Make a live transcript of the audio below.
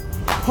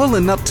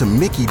Pulling up to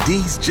Mickey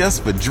D's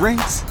just for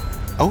drinks?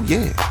 Oh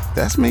yeah,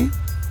 that's me.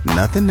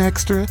 Nothing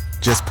extra,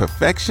 just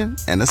perfection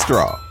and a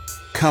straw.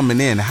 Coming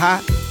in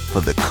hot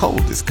for the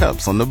coldest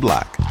cups on the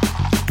block.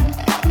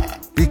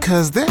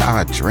 Because there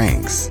are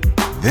drinks.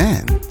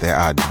 Then there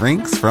are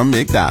drinks from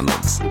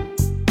McDonald's.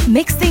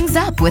 Mix things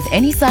up with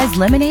any size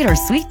lemonade or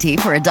sweet tea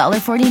for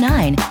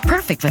 $1.49.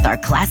 Perfect with our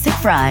classic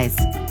fries.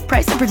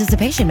 Price and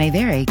participation may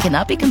vary.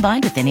 Cannot be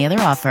combined with any other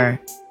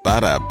offer.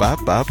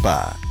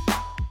 Ba-da-ba-ba-ba.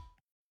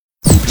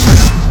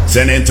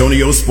 San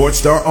Antonio Sports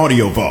Star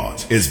Audio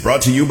Vault is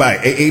brought to you by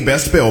AA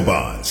Best Bail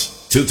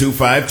Bonds,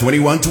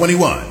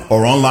 225-2121,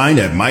 or online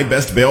at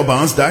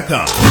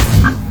mybestbailbonds.com.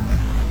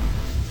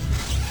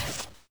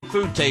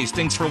 Food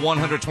tastings for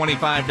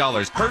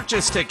 $125.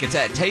 Purchase tickets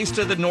at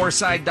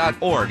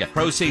tasteofthenorthside.org.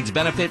 Proceeds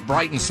benefit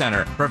Brighton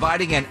Center,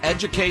 providing an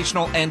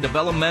educational and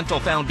developmental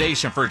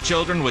foundation for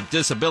children with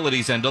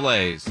disabilities and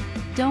delays.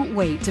 Don't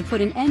wait to put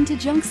an end to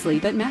junk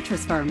sleep at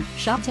Mattress Firm.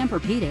 Shop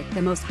Tempur-Pedic,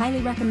 the most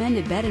highly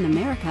recommended bed in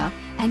America,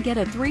 and get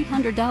a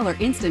 $300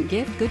 instant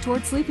gift good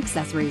towards sleep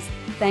accessories.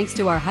 Thanks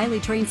to our highly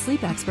trained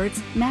sleep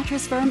experts,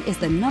 Mattress Firm is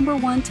the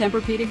 #1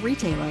 Tempur-Pedic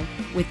retailer.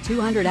 With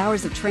 200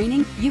 hours of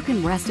training, you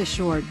can rest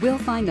assured we'll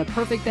find the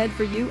perfect bed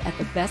for you at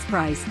the best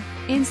price.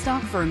 In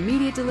stock for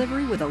immediate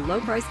delivery with a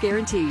low price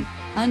guarantee.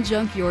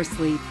 Unjunk your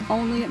sleep,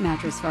 only at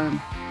Mattress Firm.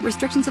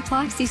 Restrictions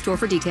apply. See store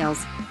for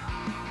details.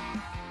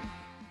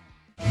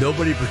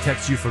 Nobody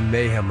protects you from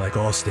mayhem like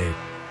Allstate.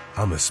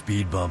 I'm a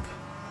speed bump.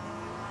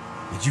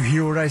 Did you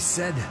hear what I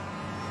said?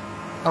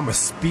 I'm a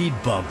speed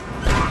bump.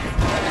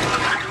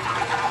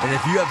 And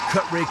if you have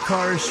cut-rate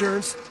car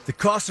insurance, the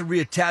cost to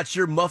reattach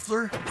your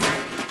muffler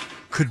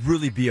could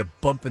really be a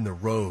bump in the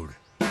road.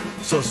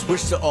 So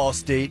switch to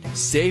Allstate,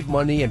 save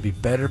money, and be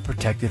better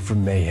protected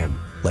from mayhem,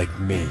 like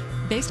me.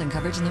 Based on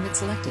coverage and limits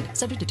selected.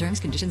 Subject to terms,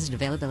 conditions, and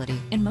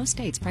availability. In most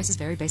states, prices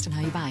vary based on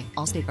how you buy.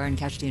 Allstate Bar and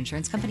Casualty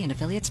Insurance Company and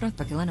affiliates,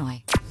 Northbrook,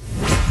 Illinois.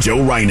 Joe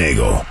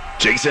Reinagel,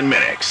 Jason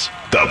Minix,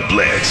 The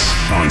Blitz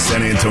on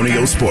San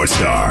Antonio Sports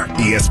Star,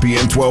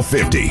 ESPN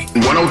 1250,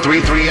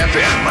 103.3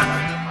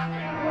 FM.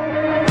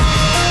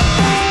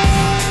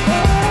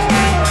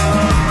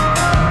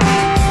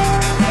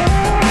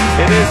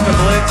 It is the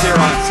Blitz here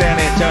on San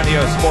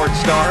Antonio Sports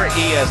Star,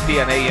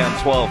 ESPN AM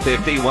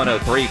 1250,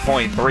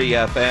 103.3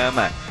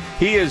 FM.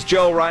 He is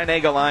Joe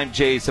Reinagel. I'm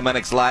Jason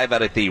Minix, live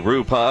out at the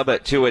Rue Pub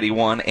at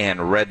 281 and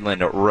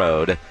Redland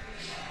Road,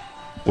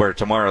 where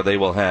tomorrow they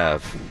will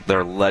have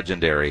their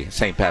legendary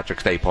St.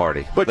 Patrick's Day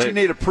party. But you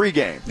need a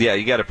pregame. Yeah,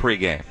 you got a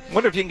pregame.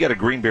 Wonder if you can get a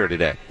green beer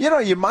today. You know,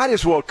 you might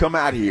as well come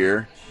out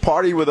here,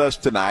 party with us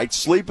tonight,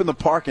 sleep in the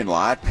parking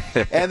lot,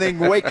 and then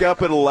wake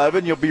up at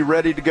 11. You'll be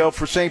ready to go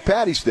for St.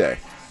 Patty's Day.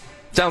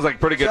 Sounds like a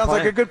pretty good plan. Sounds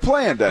like a good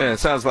plan, doesn't it? Yeah, it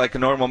sounds like a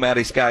normal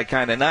Maddie Sky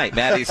kind of night.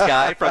 Maddie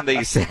Sky from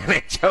the San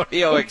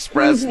Antonio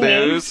Express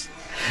News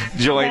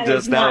joins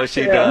us now, as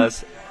she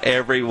does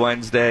every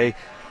Wednesday.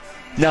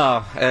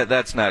 No,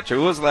 that's not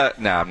true. Was that?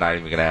 No, I'm not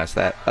even going to ask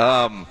that.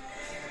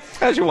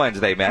 How's your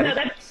Wednesday, Maddie?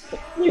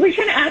 No, you were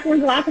trying to ask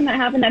when's the last time that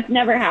happened. That's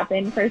never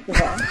happened, first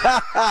of all.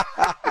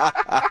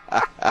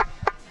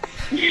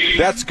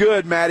 That's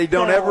good, Maddie.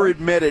 Don't ever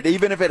admit it,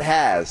 even if it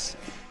has.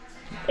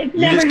 It's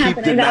never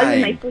happened. I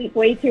value my sleep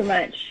way too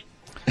much.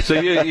 So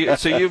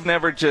you've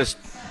never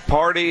just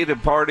partied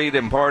and partied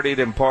and partied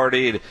and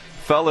partied,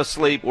 fell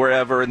asleep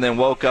wherever, and then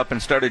woke up and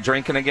started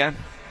drinking again?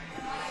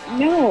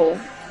 No.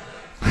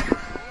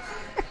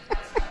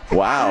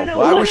 Wow.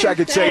 I wish I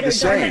could say the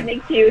same. That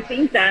makes you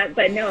think that,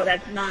 but no,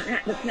 that's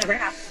never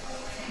happened.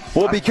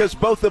 Well, because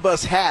both of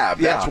us have.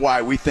 Yeah. That's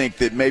why we think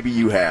that maybe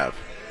you have.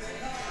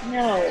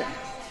 No.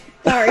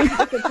 Sorry,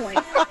 that's a good point.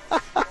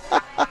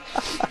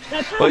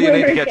 Well, you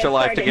need to get your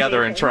life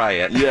together and try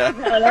it. Yeah.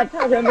 No, that's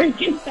how rumors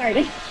get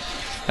started.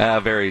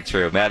 Very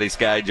true. Maddie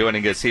Sky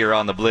joining us here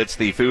on The Blitz,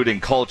 the food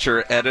and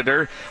culture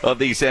editor of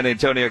the San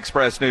Antonio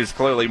Express News.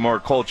 Clearly more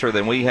culture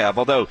than we have.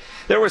 Although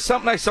there was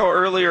something I saw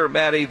earlier,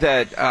 Maddie,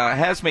 that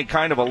has me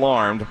kind of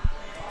alarmed,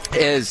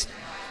 is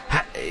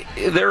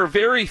there are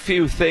very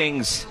few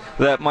things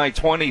that my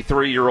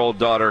 23-year-old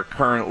daughter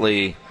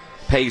currently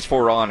pays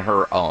for on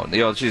her own.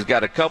 You know, she's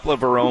got a couple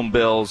of her own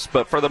bills,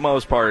 but for the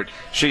most part,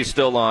 she's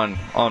still on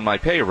my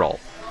payroll.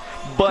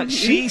 But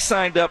she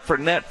signed up for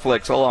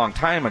Netflix a long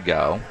time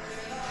ago,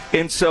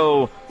 and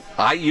so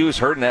I use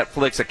her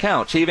Netflix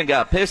account. She even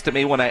got pissed at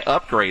me when I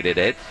upgraded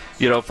it,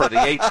 you know, for the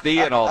HD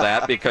and all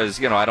that, because,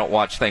 you know, I don't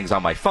watch things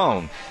on my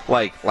phone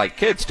like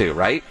kids do,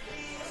 right?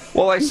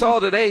 Well, I saw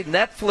today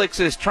Netflix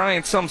is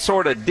trying some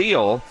sort of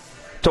deal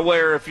to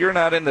where if you're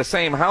not in the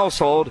same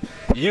household,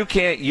 you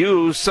can't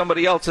use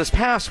somebody else's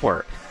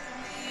password.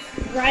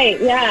 Right,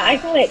 yeah, I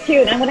saw it too,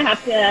 and I'm going to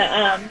have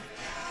to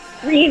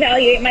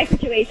reevaluate my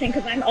situation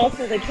because I'm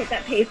also the kid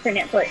that pays for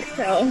Netflix,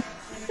 so...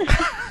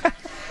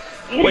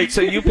 Wait, so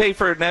you pay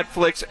for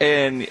Netflix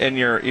and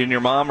your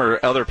mom or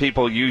other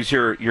people use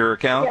your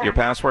account, your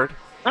password?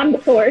 I'm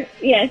the source,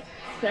 yes.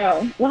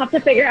 So we'll have to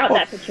figure out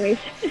that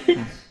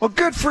situation. Well,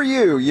 good for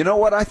you. You know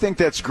what? I think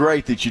that's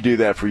great that you do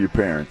that for your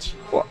parents.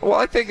 Well,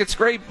 I think it's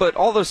great, but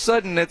all of a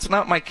sudden it's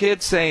not my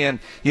kid saying,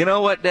 you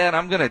know what, Dad,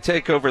 I'm going to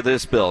take over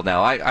this bill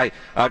now.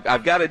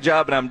 I've got a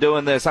job and I'm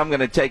doing this. I'm going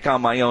to take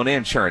on my own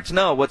insurance.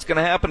 No, what's going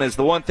to happen is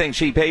the one thing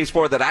she pays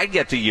for that I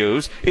get to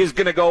use is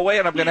going to go away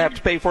and I'm going to have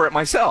to pay for it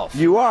myself.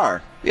 You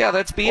are. Yeah,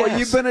 that's BS. Well,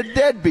 you've been a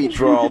deadbeat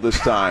for all this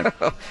time.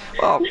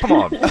 Well, come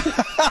on.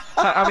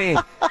 I mean,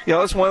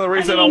 that's one of the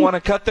reasons I want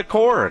to cut the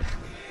cord.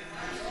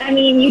 I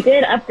mean, you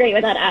did upgrade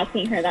without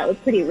asking her. That was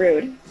pretty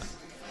rude.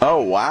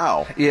 Oh,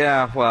 wow.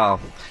 Yeah, well,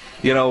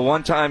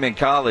 one time in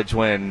college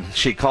when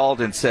she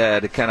called and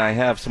said, can I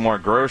have some more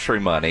grocery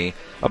money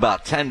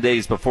about 10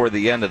 days before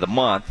the end of the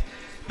month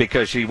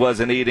because she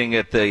wasn't eating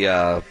at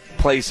the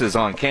places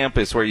on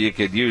campus where you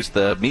could use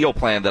the meal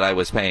plan that I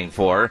was paying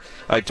for.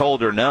 I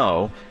told her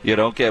no, you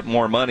don't get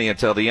more money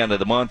until the end of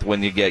the month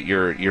when you get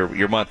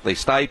your monthly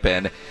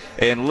stipend.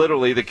 And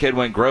literally the kid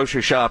went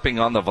grocery shopping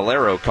on the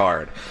Valero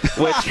card,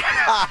 which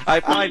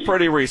I find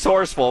pretty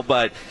resourceful.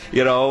 But,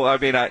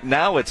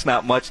 now it's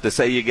not much to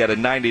say you get a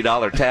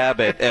 $90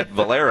 tab at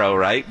Valero,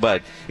 right?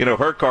 But,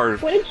 her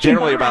card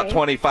generally about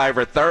 25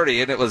 or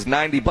 30, and it was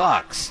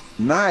 $90.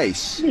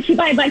 Nice. Did she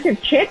buy a bunch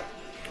of chips?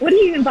 What do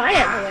you even buy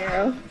at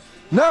Valero?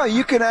 No,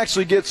 you can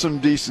actually get some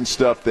decent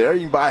stuff there.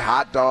 You can buy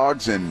hot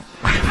dogs and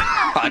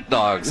hot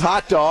dogs.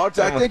 Hot dogs.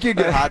 I think you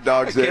get hot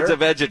dogs there. Kid's a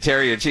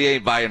vegetarian. She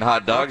ain't buying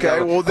hot dogs.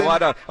 Okay, well then,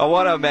 I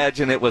want to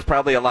imagine it was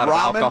probably a lot of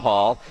ramen?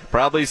 alcohol,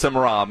 probably some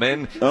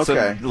ramen,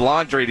 some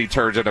laundry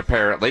detergent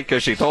apparently,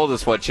 because she told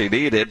us what she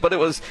needed. But it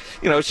was,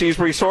 she's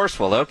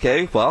resourceful.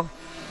 Okay, well,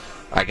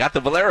 I got the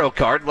Valero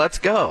card. Let's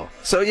go.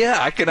 So, yeah,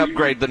 I can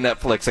upgrade the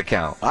Netflix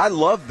account. I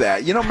love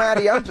that.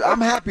 Maddie,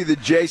 I'm happy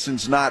that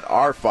Jason's not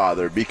our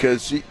father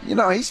because,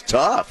 he's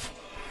tough.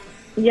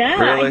 Yeah,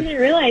 really? I didn't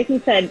realize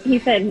he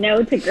said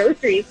no to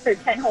groceries for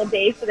 10 whole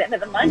days for the end of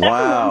the month. That's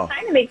a long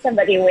time to make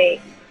somebody wait.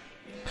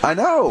 I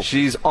know.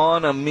 She's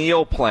on a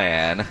meal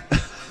plan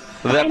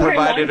that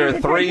provided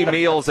her 3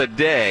 meals a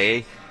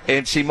day,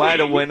 and she might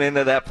have went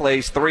into that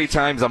place 3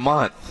 times a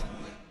month.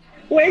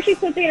 Where is she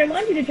supposed to get her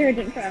laundry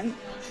detergent from?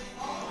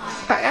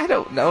 I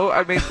don't know.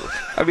 I mean,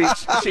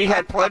 she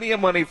had plenty of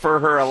money for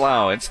her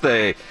allowance.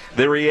 The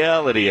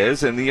reality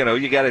is, and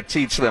you got to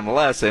teach them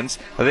lessons.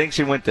 I think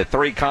she went to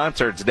 3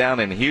 concerts down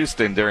in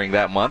Houston during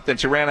that month, and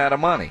she ran out of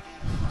money.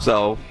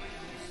 So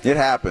it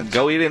happens.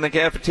 Go eat in the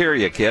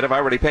cafeteria, kid. I've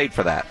already paid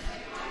for that.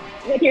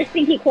 With your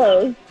stinky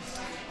clothes.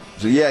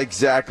 So, yeah,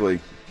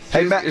 exactly.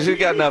 Hey, she's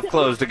got enough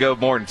clothes to go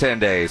more than 10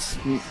 days.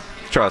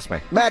 Trust me.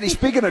 Maddie,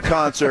 speaking of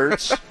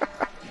concerts.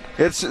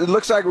 It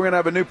looks like we're going to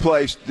have a new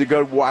place to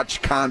go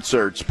watch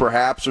concerts,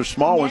 perhaps, or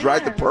small ones,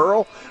 right? The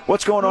Pearl?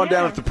 What's going on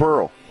down at the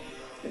Pearl?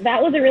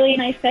 That was a really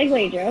nice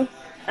segue, Joe.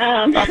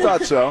 I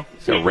thought so.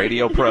 So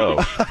Radio Pro.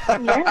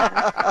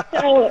 Yeah.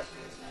 So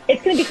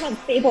it's going to be called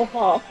Stable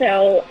Hall.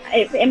 So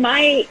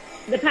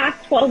the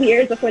past 12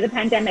 years before the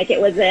pandemic, it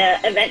was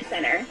an event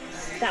center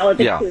that was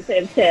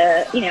exclusive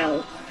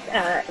to,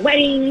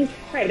 weddings,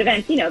 private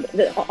events,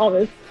 all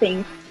those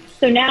things.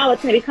 So now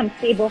it's going to become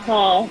Stable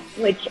Hall,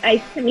 which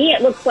to me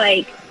it looks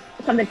like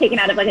something taken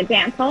out of like a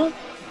dance hall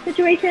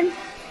situation.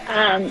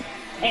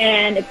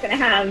 And it's going to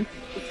have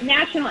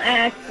national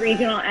acts,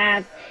 regional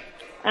acts,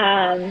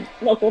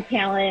 local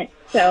talent.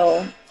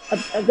 So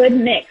a good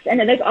mix. And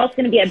then there's also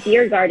going to be a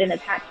beer garden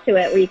attached to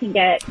it where you can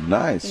get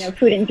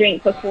food and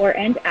drink before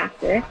and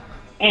after.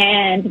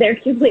 And they're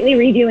completely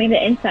redoing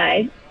the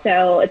inside.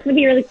 So it's going to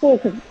be really cool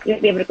because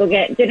you'll be able to go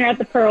get dinner at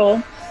the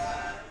Pearl,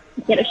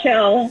 get a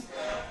show,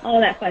 all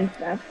that fun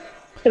stuff.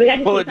 So we got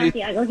to see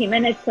Santiago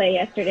Jimenez play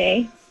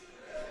yesterday.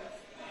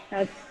 That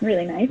was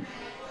really nice.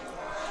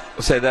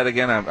 Say that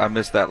again. I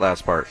missed that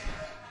last part.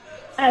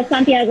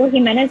 Santiago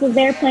Jimenez was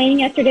there playing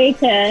yesterday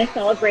to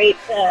celebrate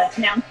the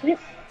announcement.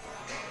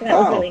 So that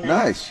was really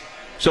nice.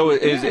 So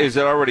is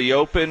it already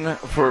open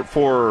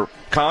for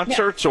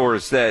concerts, or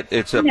is that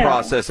it's a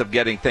process of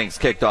getting things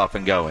kicked off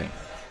and going?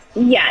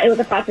 Yeah, it was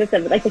a process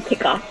of like the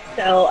kickoff.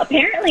 So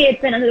apparently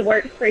it's been under the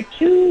works for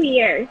 2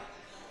 years.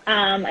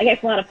 I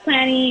guess a lot of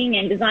planning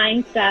and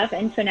design stuff,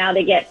 and so now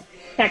they get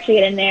to actually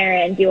get in there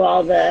and do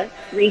all the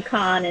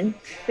recon and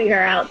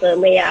figure out the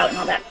layout and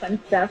all that fun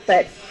stuff.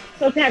 But it's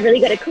supposed to have really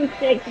good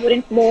acoustics,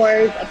 wooden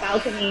floors, a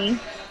balcony,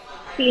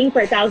 seating for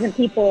 1,000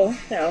 people.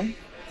 So,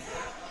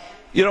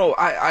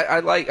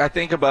 I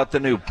think about the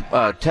new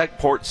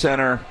Techport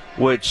Center,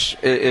 which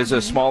is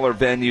a smaller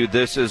venue.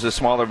 This is a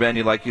smaller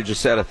venue, like you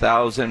just said,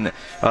 1,000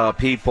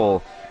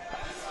 people.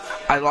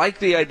 I like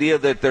the idea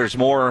that there's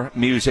more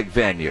music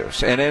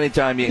venues, and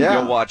anytime you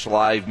can go watch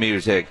live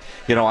music,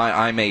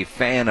 I'm a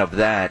fan of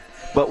that.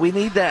 But we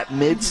need that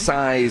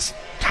mid-size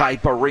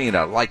type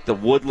arena, like the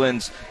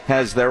Woodlands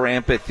has their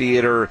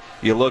amphitheater.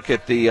 You look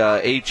at the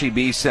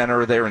H-E-B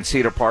Center there in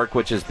Cedar Park,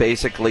 which is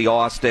basically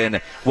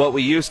Austin. What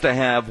we used to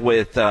have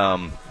with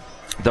the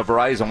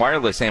Verizon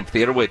Wireless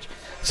Amphitheater, which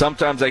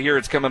sometimes I hear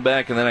it's coming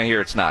back, and then I hear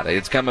it's not.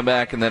 It's coming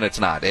back, and then it's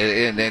not.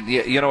 And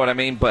you know what I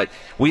mean? But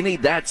we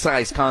need that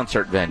size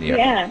concert venue.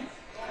 Yeah.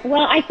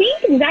 Well, I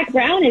think Zach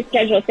Brown is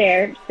scheduled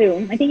there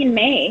soon. I think in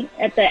May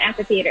at the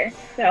amphitheater.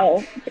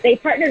 So they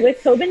partnered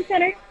with Tobin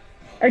Center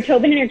or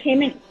Tobin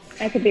Entertainment.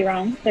 I could be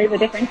wrong. There's a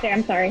difference there.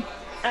 I'm sorry.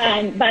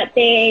 But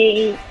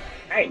they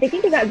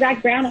think they got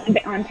Zach Brown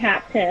on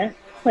tap to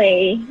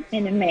play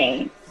in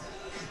May.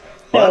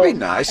 So well, that'd be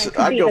nice.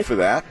 I'd go for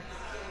that.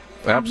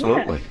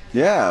 Absolutely.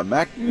 Yeah,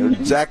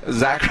 Zach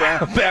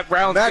Brown. Mac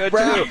Brown's good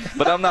too,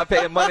 but I'm not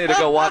paying money to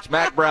go watch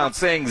Mac Brown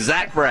sing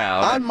Zach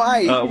Brown. I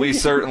might. We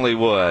certainly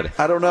would.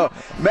 I don't know.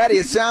 Maddie,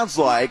 it sounds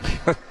like,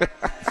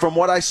 from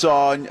what I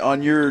saw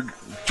on your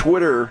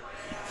Twitter,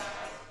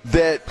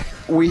 that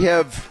we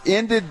have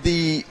ended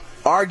the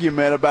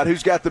argument about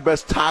who's got the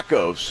best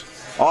tacos,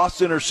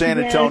 Austin or San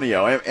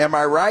Antonio. Am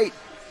I right?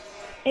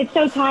 It's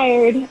so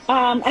tired. And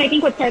I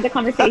think what started the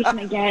conversation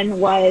again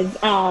was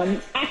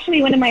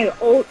actually one of my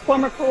old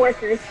former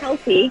coworkers,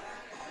 Kelsey.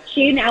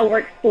 She now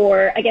works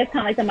for, I guess, kind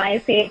of like the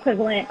MySpace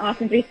equivalent,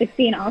 Austin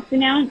 360 in Austin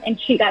now, and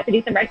she got to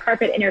do some red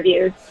carpet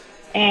interviews.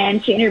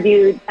 And she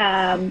interviewed,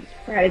 I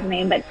forgot his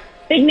name, but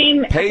big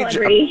name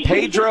celebrity.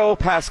 Pedro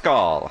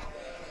Pascal.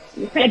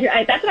 That's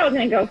what I was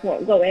going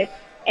to go with.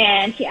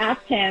 And she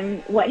asked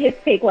him what his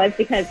take was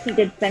because he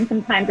did spend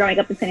some time growing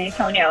up in San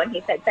Antonio, and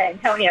he said San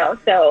Antonio.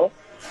 So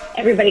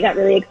everybody got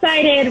really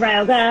excited,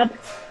 riled up,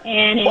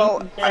 and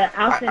the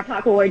Austin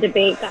Taco War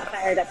debate got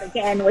fired up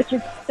again, which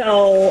is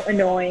so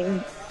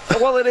annoying.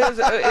 Well,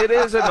 it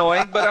is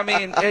annoying, but I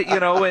mean,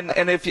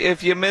 and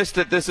if you missed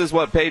it, this is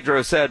what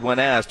Pedro said when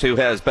asked who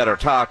has better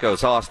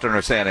tacos, Austin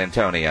or San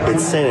Antonio.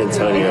 It's San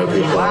Antonio,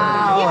 people.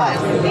 Wow.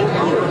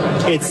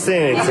 It's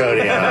San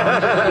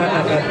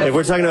Antonio. If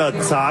we're talking about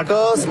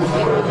tacos,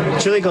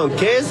 chili con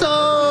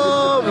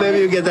queso, maybe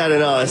you get that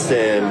in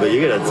Austin, but you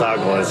get a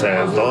taco in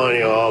San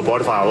Antonio, por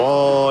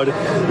favor.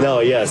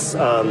 No, yes.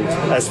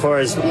 As far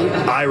as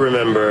I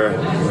remember,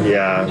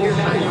 yeah,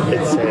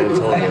 it's San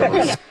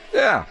Antonio.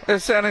 Yeah,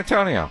 it's San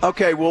Antonio.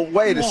 Okay, well,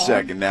 wait a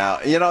second now.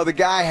 The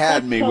guy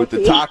had me with the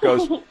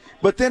tacos,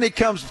 but then he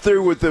comes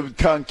through with the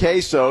con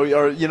queso,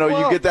 or, you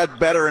get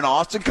that better in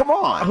Austin. Come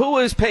on. Who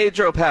is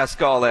Pedro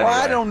Pascal anyway?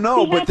 Well, I don't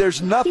know, but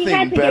there's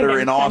nothing better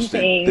in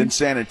Austin than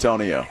San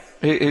Antonio.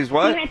 He's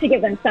what? He had to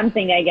give them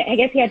something, I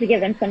guess he had to give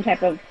them some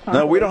type of...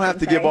 No, we don't have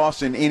to give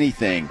Austin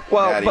anything.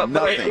 Well, Maddie,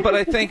 nothing. But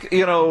I think,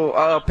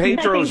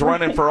 Pedro's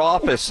running for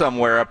office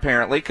somewhere,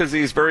 apparently, because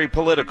he's very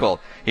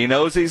political. He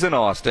knows he's in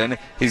Austin.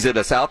 He's at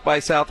a South by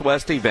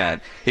Southwest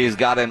event. He's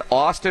got an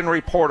Austin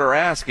reporter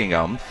asking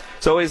him.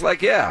 So he's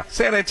like, yeah,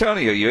 San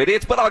Antonio, you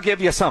idiots, but I'll give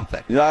you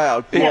something.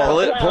 Yeah,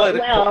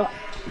 well,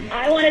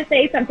 I want to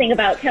say something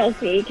about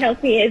Kelsey.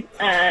 Kelsey is,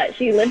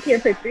 she lived here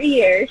for 3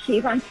 years.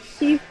 She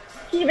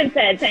even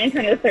said San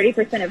Antonio is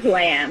 30% of who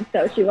I am.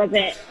 So she's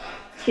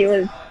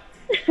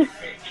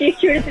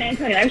true to San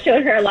Antonio. I've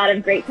showed her a lot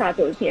of great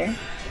tacos here.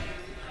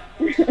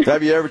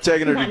 Have you ever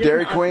taken her to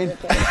Dairy Queen? No.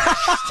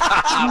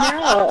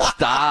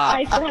 Stop.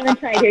 I still haven't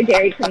tried your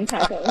Dairy Queen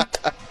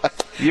tacos.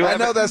 I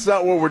know that's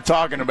not what we're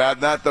talking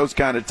about, not those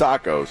kind of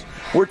tacos.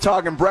 We're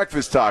talking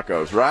breakfast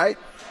tacos, right?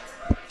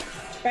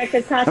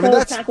 Breakfast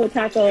tacos,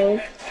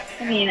 tacos.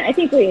 I mean, I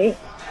think we're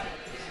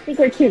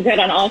too good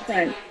on all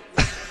fronts.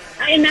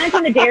 I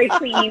imagine the Dairy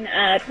Queen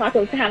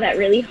tacos to have that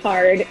really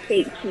hard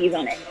fake cheese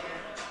on it.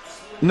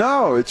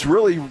 No, it's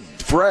really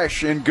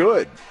fresh and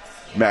good,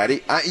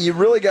 Maddie. You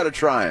really got to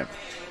try them.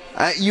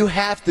 You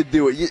have to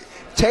do it.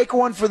 Take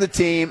one for the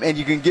team, and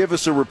you can give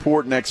us a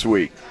report next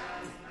week.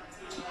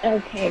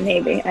 Okay,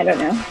 maybe. I don't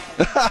know.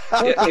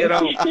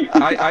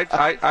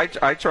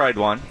 I tried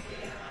one.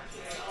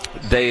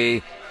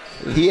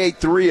 He ate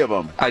 3 of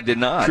them. I did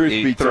not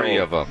eat 3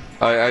 of them.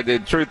 I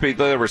did. Truth be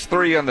told, there was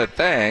 3 on the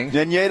thing.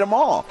 Then you ate them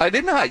all. I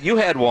did not. You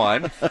had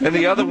one, and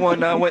the other one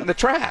went in the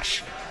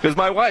trash. Because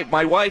my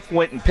wife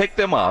went and picked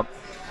them up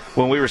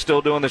when we were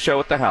still doing the show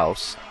at the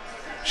house.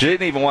 She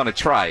didn't even want to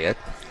try it.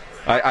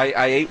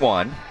 I ate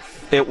one.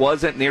 It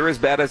wasn't near as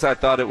bad as I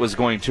thought it was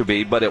going to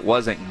be, but it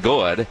wasn't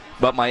good.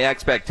 But my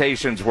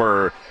expectations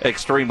were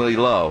extremely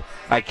low.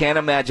 I can't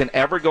imagine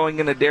ever going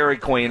into Dairy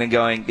Queen and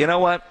going, you know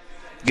what?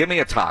 Give me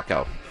a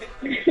taco.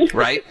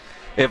 Right?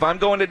 If I'm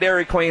going to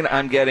Dairy Queen,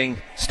 I'm getting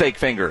steak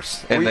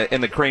fingers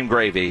in the cream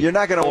gravy. You're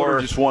not going to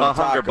order just one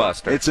taco. Hunger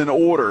Buster. It's an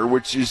order,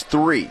 which is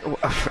 3.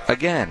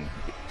 Again,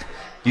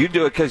 you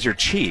do it because you're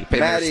cheap,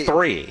 and there's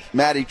 3.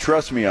 Maddie,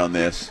 trust me on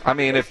this. I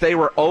mean, if they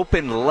were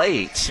open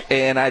late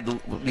and I,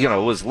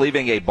 was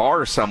leaving a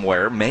bar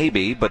somewhere,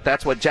 maybe, but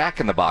that's what Jack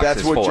in the Box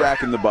is for. That's what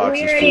Jack in the Box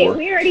is for.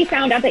 We already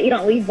found out that you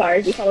don't leave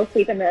bars. You fall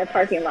asleep in the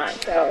parking lot,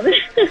 so...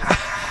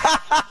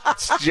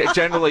 It's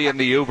generally in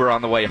the Uber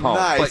on the way home.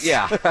 Nice. But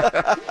yeah.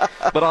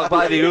 But I'll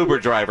buy the Uber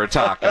driver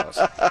tacos.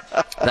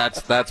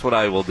 That's what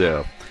I will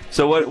do.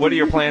 So what are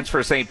your plans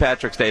for St.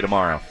 Patrick's Day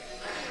tomorrow?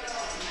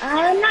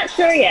 I'm not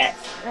sure yet.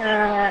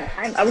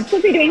 I was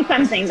supposed to be doing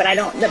something, but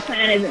the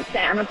plan isn't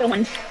set. I'm not the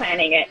one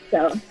planning it,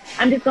 so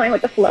I'm just going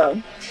with the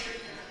flow.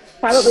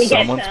 Probably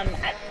get some.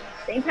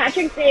 St.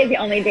 Patrick's Day is the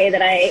only day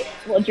that I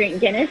will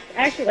drink Guinness.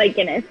 I actually like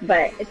Guinness,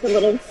 but it's a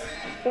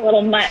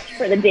little much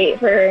for the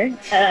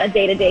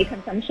day-to-day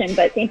consumption.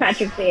 But St.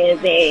 Patrick's Day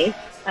is a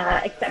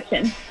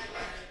exception.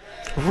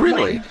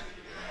 Really? One.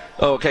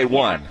 Okay,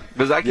 one.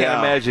 Because I can't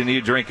imagine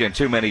you drinking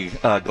too many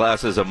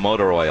glasses of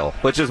motor oil,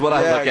 which is what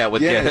I look at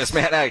with Guinness.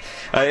 Man,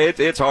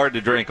 it's hard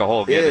to drink a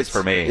whole Guinness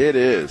for me. It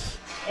is.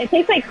 It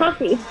tastes like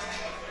coffee.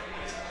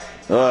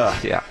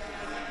 Yeah.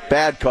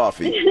 Bad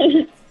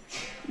coffee.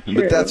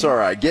 But that's all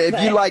right.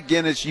 If you like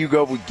Guinness, you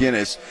go with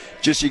Guinness.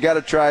 Just you got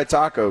to try a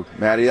taco,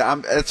 Maddie.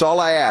 That's all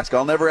I ask.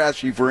 I'll never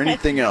ask you for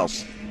anything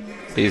else.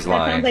 He's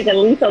lying. That sounds like a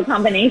lethal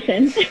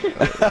combination.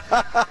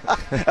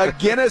 A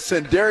Guinness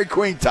and Dairy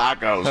Queen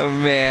tacos. Oh,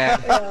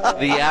 man.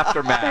 The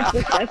aftermath.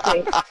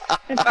 That's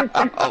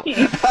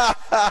disgusting.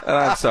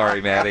 I'm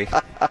sorry, Maddie.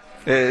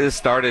 It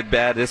started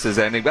bad. This is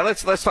ending. But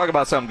let's talk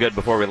about something good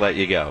before we let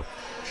you go.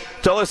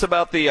 Tell us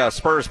about the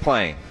Spurs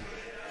playing.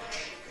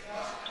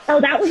 Oh,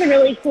 that was a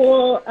really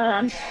cool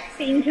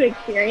thing to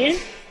experience.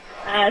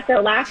 So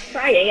last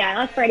Friday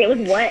it was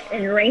wet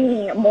and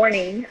rainy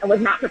morning. I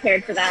was not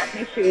prepared for that.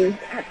 My shoes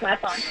had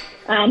flats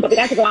on. But we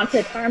got to go onto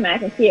the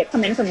tarmac and see it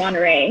come in from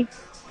Monterey.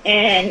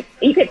 And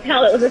you could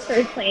tell it was a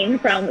Spurs plane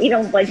from,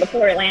 like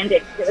before it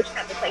landed. It just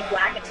had this like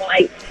black and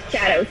white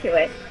shadow to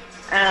it.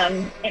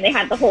 And they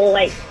had the whole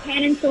like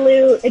cannon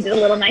salute. It did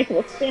a nice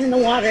little spin in the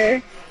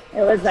water.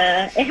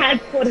 It had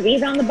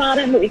Portuguese on the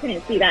bottom, but we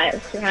couldn't see that.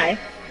 It was too high.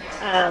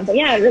 But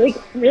yeah, really,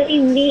 really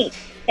neat.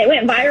 It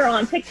went viral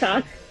on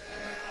TikTok,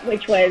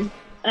 which was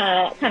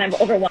kind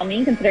of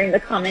overwhelming considering the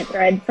comment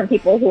thread from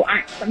people who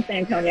aren't from San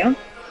Antonio.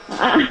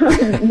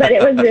 But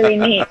it was really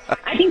neat.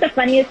 I think the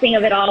funniest thing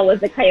of it all was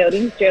the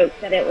Coyotes joke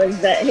that it was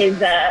his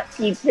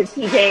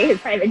PJ, his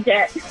private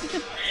jet.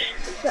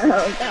 So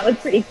that was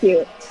pretty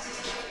cute.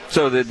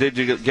 So did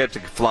you get to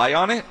fly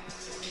on it?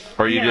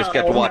 Or you just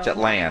get to watch it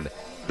land?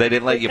 They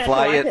didn't let you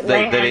fly it?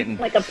 They didn't.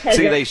 Like a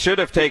see, they should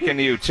have taken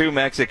you to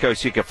Mexico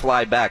so you could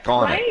fly back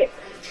on it.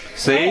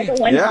 See?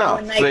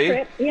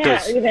 See? You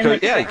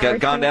could have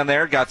gone down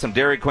there, got some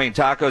Dairy Queen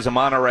tacos in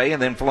Monterey,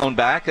 and then flown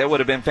back. That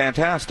would have been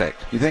fantastic.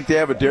 You think they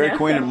have a Dairy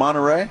Queen in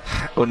Monterey?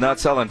 Well, not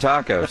selling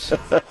tacos.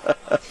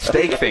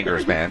 Steak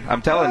fingers, man.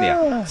 I'm telling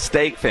you.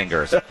 Steak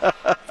fingers.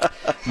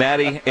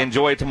 Maddie,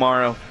 enjoy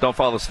tomorrow. Don't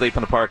fall asleep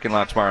in the parking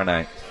lot tomorrow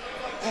night.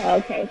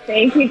 Okay.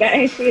 Thank you,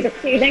 guys. See you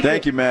next week.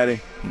 Thank you,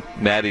 Maddie.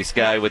 Maddie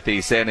Sky with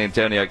the San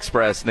Antonio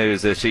Express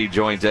News as she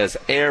joins us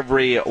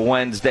every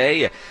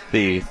Wednesday,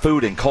 the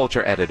food and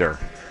culture editor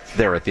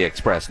there at the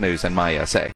Express News and MySA.